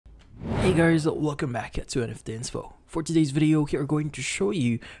Hey guys, welcome back to NFT Info. For today's video, we are going to show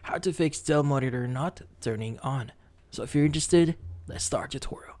you how to fix Dell monitor not turning on. So if you're interested, let's start the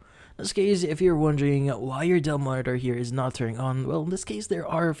tutorial. In this case, if you're wondering why your Dell monitor here is not turning on, well, in this case, there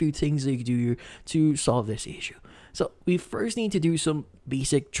are a few things that you can do here to solve this issue. So we first need to do some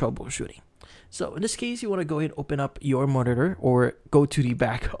basic troubleshooting. So in this case, you want to go ahead and open up your monitor, or go to the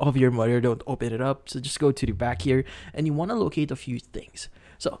back of your monitor. Don't open it up. So just go to the back here, and you want to locate a few things.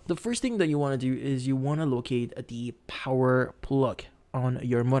 So the first thing that you want to do is you want to locate the power plug on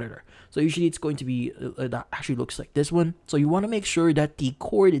your monitor. So usually it's going to be that actually looks like this one. So you want to make sure that the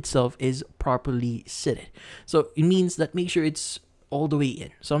cord itself is properly seated. So it means that make sure it's all the way in.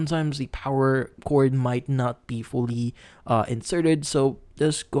 Sometimes the power cord might not be fully inserted, so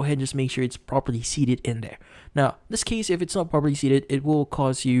just go ahead and just make sure it's properly seated in there. Now, in this case, if it's not properly seated, it will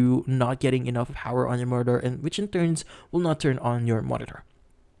cause you not getting enough power on your monitor, and which in turns will not turn on your monitor.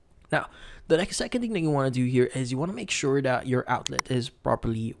 Now, the second thing that you want to do here is you want to make sure that your outlet is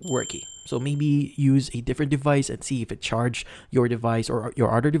properly working. So maybe use a different device and see if it charged your device or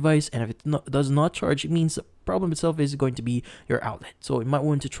your other device. And if it does not charge, it means the problem itself is going to be your outlet. So you might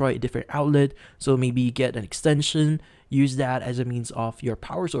want to try a different outlet. So maybe get an extension, use that as a means of your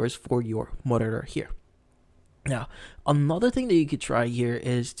power source for your monitor here. Now, another thing that you could try here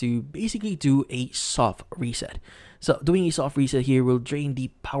is to basically do a soft reset. So doing a soft reset here will drain the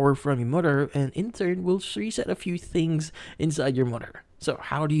power from your monitor, and in turn will reset a few things inside your monitor. So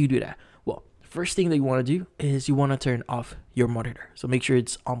how do you do that? Well, first thing that you want to do is you want to turn off your monitor. So make sure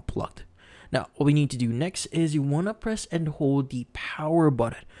it's unplugged. Now, what we need to do next is you want to press and hold the power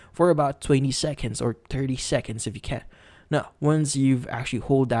button for about 20 seconds or 30 seconds if you can. Now, once you've actually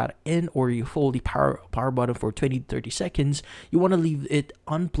hold that in, or you hold the power button for 20 to 30 seconds, you want to leave it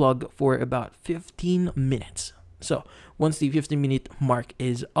unplugged for about 15 minutes. So once the 15-minute mark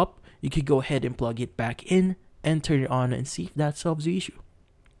is up, you could go ahead and plug it back in and turn it on and see if that solves the issue.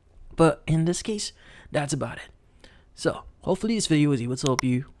 But in this case, that's about it. So hopefully this video was able to help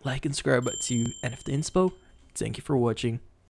you. Like and subscribe to NFT Inspo. Thank you for watching.